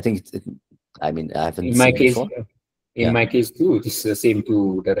 and I think I mean, I haven't in my seen case, before. in my case too, it's the same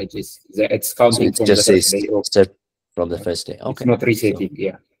to the regis. It's counting So from the first day. Start from the first day. Okay. It's not resetting. So,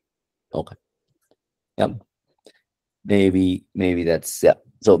 yeah. Okay. Yeah. Maybe that's, yeah.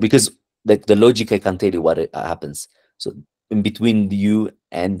 So because the logic, I can tell you what happens. So in between you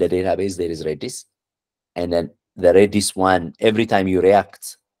and the database, there is Redis, and then the Redis one, every time you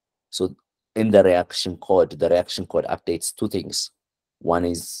react, so in the reaction code updates two things. One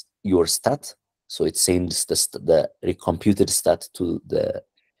is your stat, so it sends the recomputed stat to the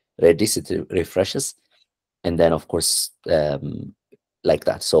Redis, it refreshes, and then of course like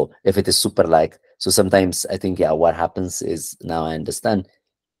that. So if it is super so sometimes I think, yeah, what happens is, now I understand,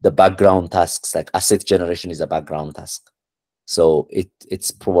 the background tasks, like asset generation is a background task, so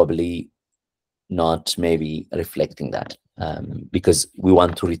it's probably not maybe reflecting that, because we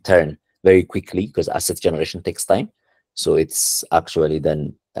want to return very quickly, because asset generation takes time. So it's actually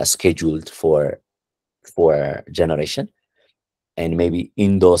then scheduled for generation, and maybe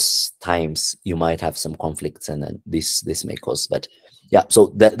in those times you might have some conflicts, and then this may cause. But yeah,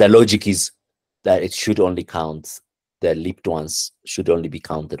 so the logic is that it should only count, the leaped ones should only be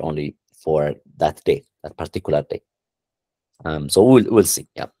counted only for that day, that particular day. So we'll see.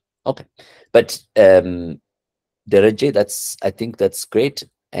 Yeah. Okay. But Dereje, I think that's great.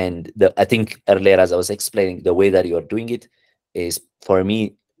 And I think earlier, as I was explaining, the way that you're doing it is, for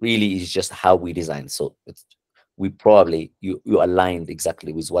me, really is just how we design. So we probably, you aligned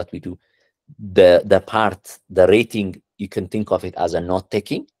exactly with what we do. The rating, you can think of it as a note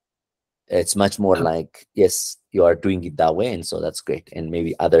taking. It's much more like, yes, you are doing it that way, and so that's great. And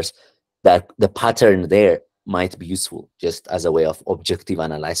maybe others, that the pattern there might be useful just as a way of objective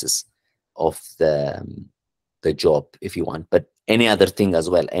analysis of the job, if you want. But any other thing as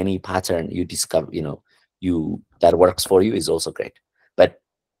well, any pattern you discover, that works for you, is also great. But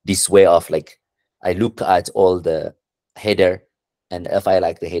this way of, like, I look at all the header, and if I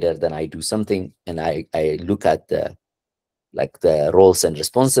like the header, then I do something, and I look at the roles and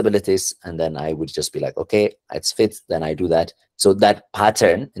responsibilities, and then I would just be like, okay, it's fit, then I do that. So that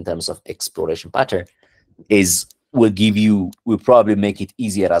pattern, in terms of exploration pattern, will probably make it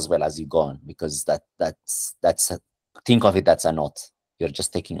easier as well as you go on, because think of it, that's a note. You're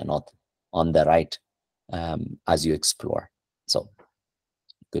just taking a note on the right as you explore. So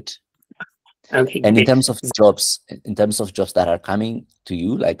good. Okay. And in terms of jobs that are coming to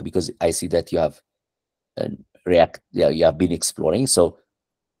you, like, because I see that you have you have been exploring. So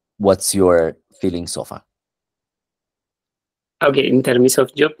what's your feeling so far? Okay, in terms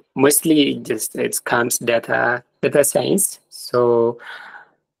of job, mostly just it comes data science. So,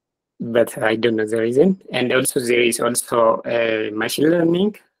 but I don't know the reason. And also there is also machine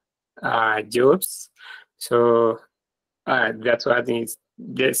learning jobs. So that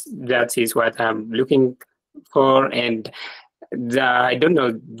is what I'm looking for. And I don't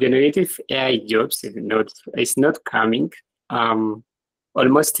know, generative AI jobs it's not coming.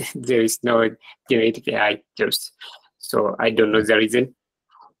 Almost there is no generative AI jobs. So I don't know the reason.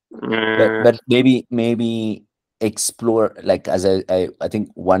 But maybe explore, like, as I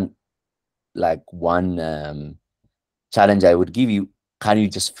think one challenge I would give you, can you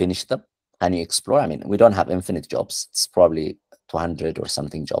just finish them? Can you explore? I mean, we don't have infinite jobs. It's probably 200 or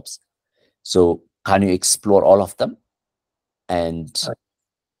something jobs. So can you explore all of them and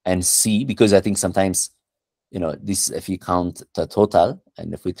see? Because I think sometimes, this, if you count the total,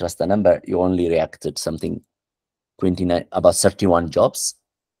 and if we trust the number, you only reacted something 29, about 31 jobs.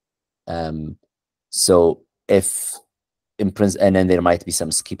 So if in principle, and then there might be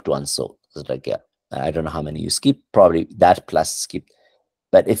some skipped ones. So it's like, yeah, I don't know how many you skip, probably that plus skip.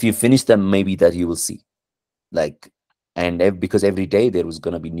 But if you finish them, maybe that you will see, like, and because every day there was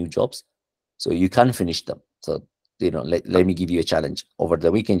going to be new jobs, so you can finish them. So, let me give you a challenge over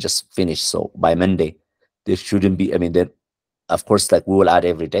the weekend, just finish. So by Monday, there shouldn't be, I mean, there, of course, like we will add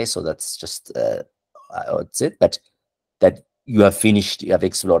every day. So that's just, that's it. But that you have finished, you have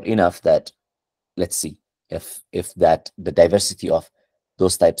explored enough that, let's see if that the diversity of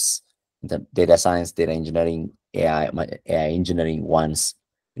those types, the data science, data engineering, AI engineering ones,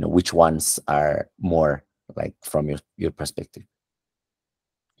 which ones are more like from your perspective.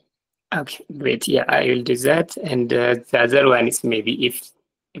 Okay, great. Yeah, I will do that. And the other one is maybe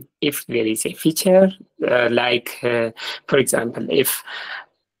if there is a feature, for example, if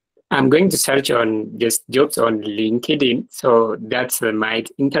I'm going to search on just jobs on LinkedIn, so that's might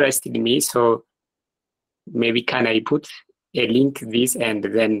interest me. So maybe can I put a link this and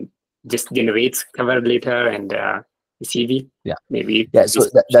then just generate cover letter and CV? Yeah, maybe. Yeah, so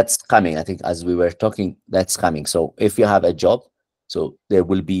that's coming. I think as we were talking, that's coming. So if you have a job, so there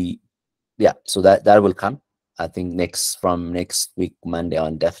will be, yeah, so that will come. I think from next week, Monday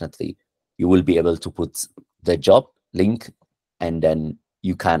on, definitely you will be able to put the job link, and then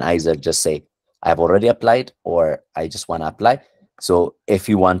you can either just say, I've already applied, or I just want to apply. So if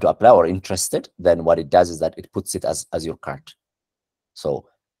you want to apply or interested, then what it does is that it puts it as your cart. So,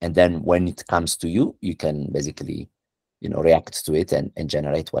 and then when it comes to you, you can basically, react to it and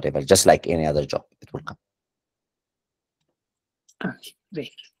generate whatever, just like any other job, it will come. Okay,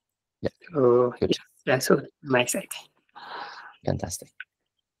 great. Yeah. So Good. that's all my side. Fantastic.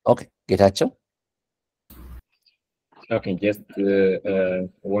 Okay, Getachew? Okay, just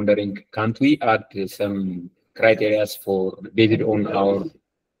wondering, can't we add some criteria for based on our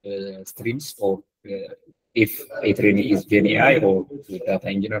streams, or if a trainee is Gen AI or data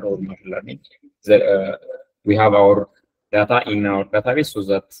engineer or machine learning, that we have our data in our database, so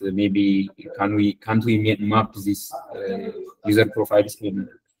that maybe can't we map these user profiles in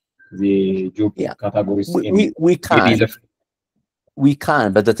the job categories? We can. We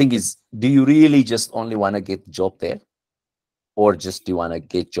can, but the thing is, do you really just only want to get job there, or just do you want to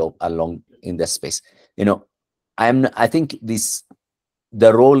get job along in the space? I think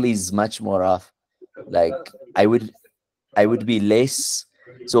the role is much more of like, I would be less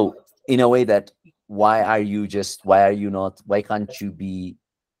so, in a way that why can't you be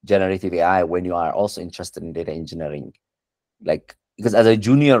generative AI when you are also interested in data engineering? Like, because as a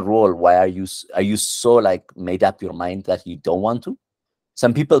junior role, why are you so like made up your mind that you don't want to?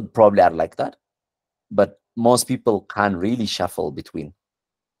 Some people probably are like that, but most people can really shuffle between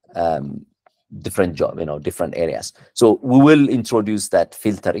different different areas. So we will introduce that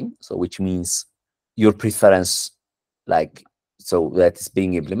filtering, so which means your preference, like, so that is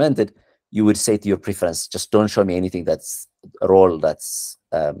being implemented, you would say to your preference, just don't show me anything that's a role that's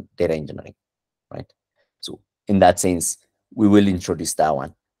data engineering, right? So in that sense, we will introduce that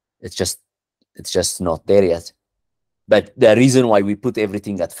one. It's just not there yet. But the reason why we put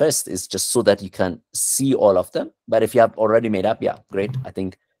everything at first is just so that you can see all of them. But if you have already made up, yeah, great. I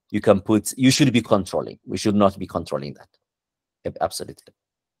think you should be controlling. We should not be controlling that. Absolutely.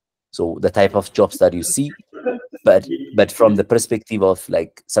 So the type of jobs that you see, but from the perspective of,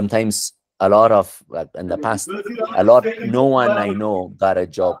 like, sometimes a lot of, like, in the past, no one I know got a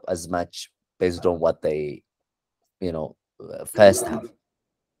job as much based on what they, first have.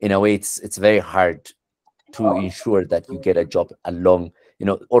 In a way, it's very hard to ensure that you get a job along,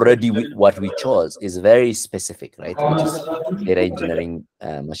 already what we chose is very specific, right? Which is data engineering,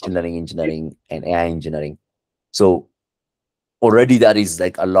 machine learning engineering, and AI engineering. So already that is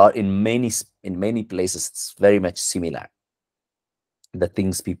like a lot in many places. It's very much similar, the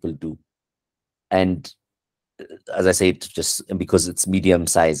things people do. And as I said, just because it's medium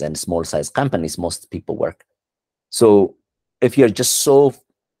size and small size companies, most people work. So if you're just so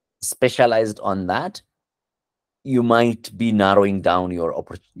specialized on that, you might be narrowing down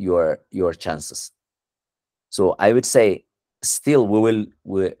your chances. So I would say, still,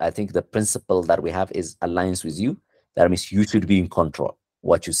 I think the principle that we have is aligns with you. That means you should be in control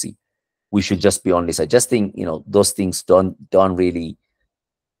what you see. We should just be only suggesting, those things. Don't really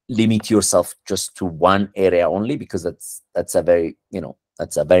limit yourself just to one area only, because that's a very,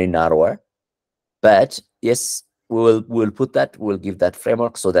 that's a very narrower. But yes, we'll put that, we'll give that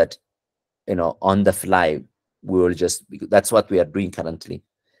framework so that, on the fly, we will just, that's what we are doing currently.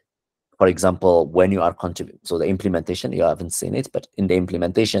 For example, when you are contributing, so the implementation, you haven't seen it, but in the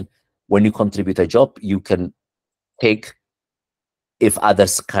implementation, when you contribute a job, you can take if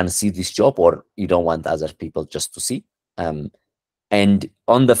others can see this job, or you don't want other people just to see. And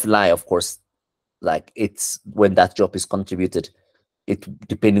on the fly, of course, like, it's when that job is contributed, it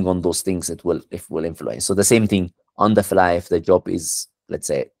depending on those things, it will influence. So the same thing on the fly, if the job is, let's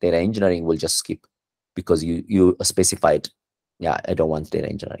say, data engineering, we'll just skip because you specified, yeah, I don't want data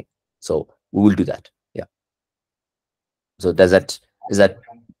engineering. So we will do that. Yeah. So is that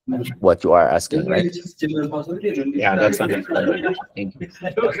what you are asking, right? Yeah, that's understandable. Thank you.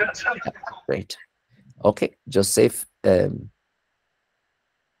 Yeah, great. Okay, Joseph.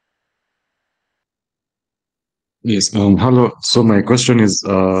 Yes. Hello. So my question is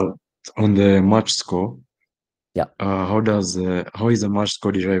on the match score. Yeah. How is the match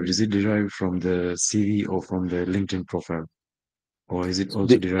score derived? Is it derived from the CV or from the LinkedIn profile, or is it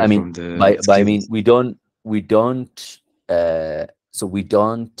also derived from the I mean, we don't. So we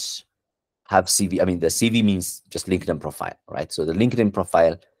don't have CV. I mean, the CV means just LinkedIn profile, right? So the LinkedIn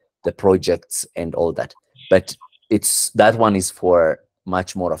profile, the projects, and all that. But that one is for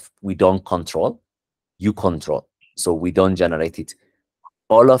much more of, we don't control, you control. So we don't generate it.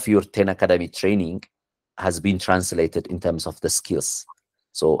 All of your 10 Academy training has been translated in terms of the skills.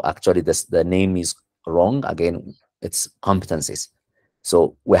 So actually the name is wrong. Again, it's competencies.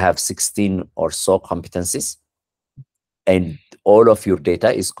 So we have 16 or so competencies, and all of your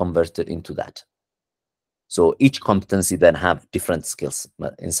data is converted into that. So each competency then have different skills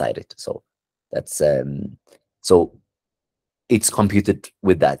inside it. So that's so it's computed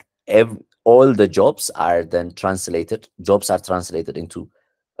with that. All the jobs are then translated. Jobs are translated into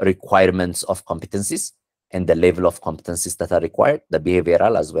requirements of competencies and the level of competencies that are required, the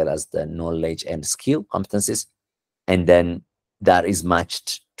behavioral as well as the knowledge and skill competencies, and then that is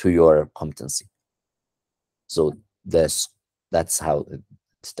matched to your competency. So that's how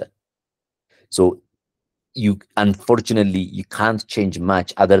it's done. So unfortunately you can't change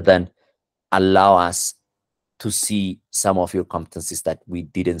much other than allow us to see some of your competencies that we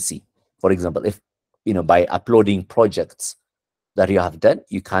didn't see. For example, if by uploading projects that you have done,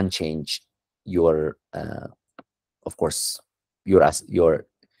 you can change your of course you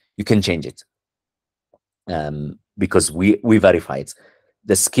can change it because we verify it.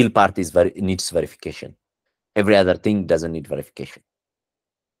 The skill part needs verification. Every other thing doesn't need verification.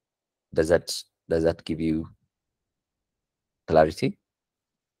 Does that give you clarity?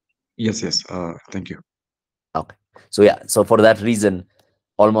 Yes. Thank you. Okay. So yeah, so for that reason,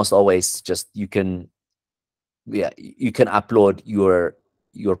 almost always just you can upload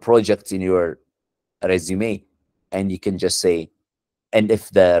your projects in your resume, and you can just say, and if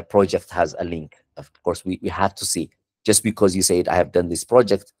the project has a link, of course we have to see. Just because you said I have done this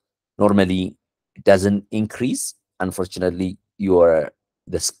project, normally it doesn't increase, unfortunately,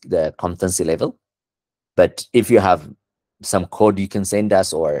 the competency level. But if you have some code you can send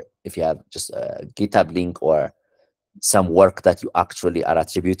us, or if you have just a GitHub link or some work that you actually are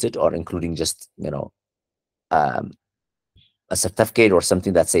attributed, or including just a certificate or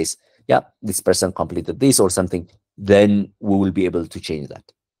something that says, yeah, this person completed this or something, then we will be able to change that,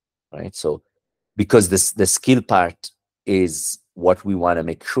 right? So because the skill part is what we want to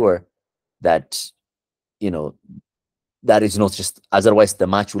make sure that that is not just, otherwise the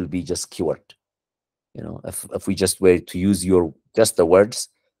match will be just keyword. If we just were to use just the words,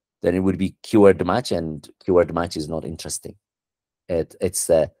 then it would be keyword match, and keyword match is not interesting. It's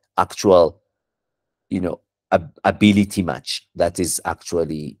the actual ability match that is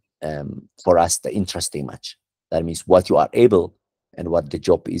actually for us the interesting match. That means what you are able and what the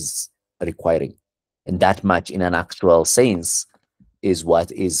job is requiring, and that match in an actual sense is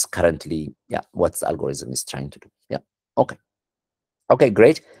what is currently what the algorithm is trying to do. Okay,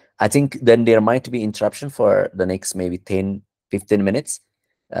 great. I think then there might be interruption for the next maybe 10-15 minutes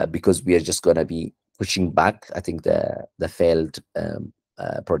because we are just going to be pushing back, I think, the failed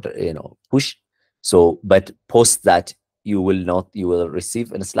push. So but post that, you will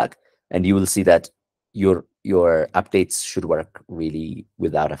receive in Slack, and you will see that your updates should work really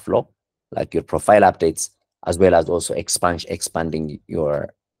without a flaw, like your profile updates, as well as also expanding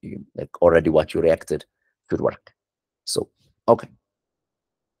your already what you reacted should work. So okay,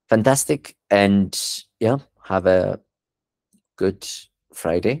 fantastic. And yeah, have a good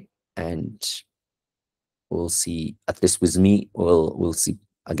Friday, and we'll see, at least with me, we'll see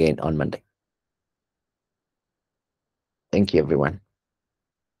again on Monday. Thank you, everyone.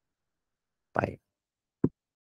 Bye.